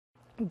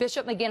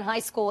Bishop Maginn High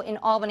School in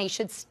Albany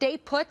should stay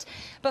put,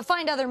 but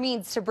find other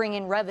means to bring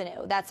in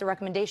revenue. That's the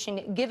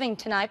recommendation given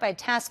tonight by a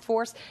task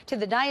force to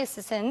the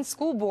Diocesan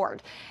School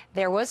Board.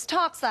 There was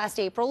talks last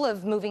April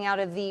of moving out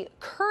of the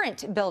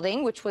current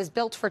building, which was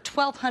built for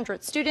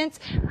 1,200 students.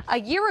 A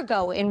year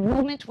ago,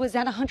 enrollment was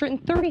at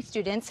 130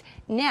 students.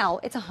 Now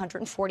it's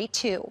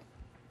 142.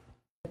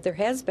 There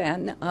has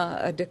been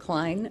a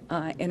decline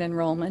in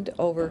enrollment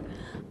over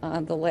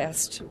the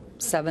last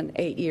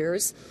 7-8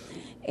 years.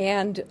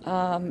 And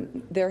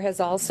there has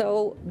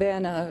also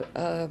been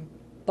a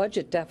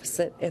budget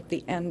deficit at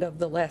the end of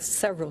the last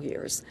several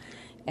years.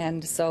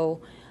 And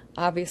so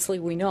obviously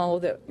we know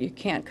that you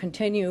can't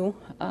continue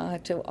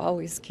to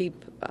always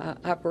keep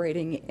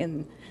operating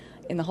in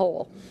the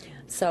hole.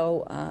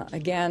 So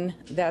again,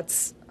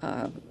 that's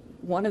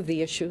one of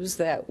the issues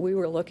that we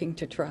were looking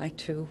to try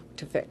to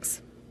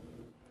fix.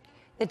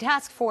 The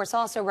task force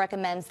also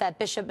recommends that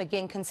Bishop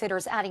Maginn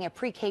considers adding a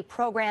pre-K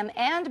program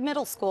and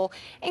middle school,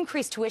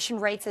 increase tuition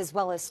rates as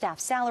well as staff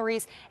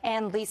salaries,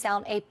 and lease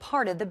out a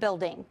part of the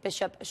building.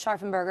 Bishop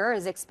Scharfenberger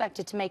is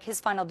expected to make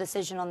his final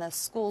decision on the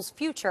school's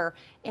future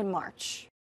in March.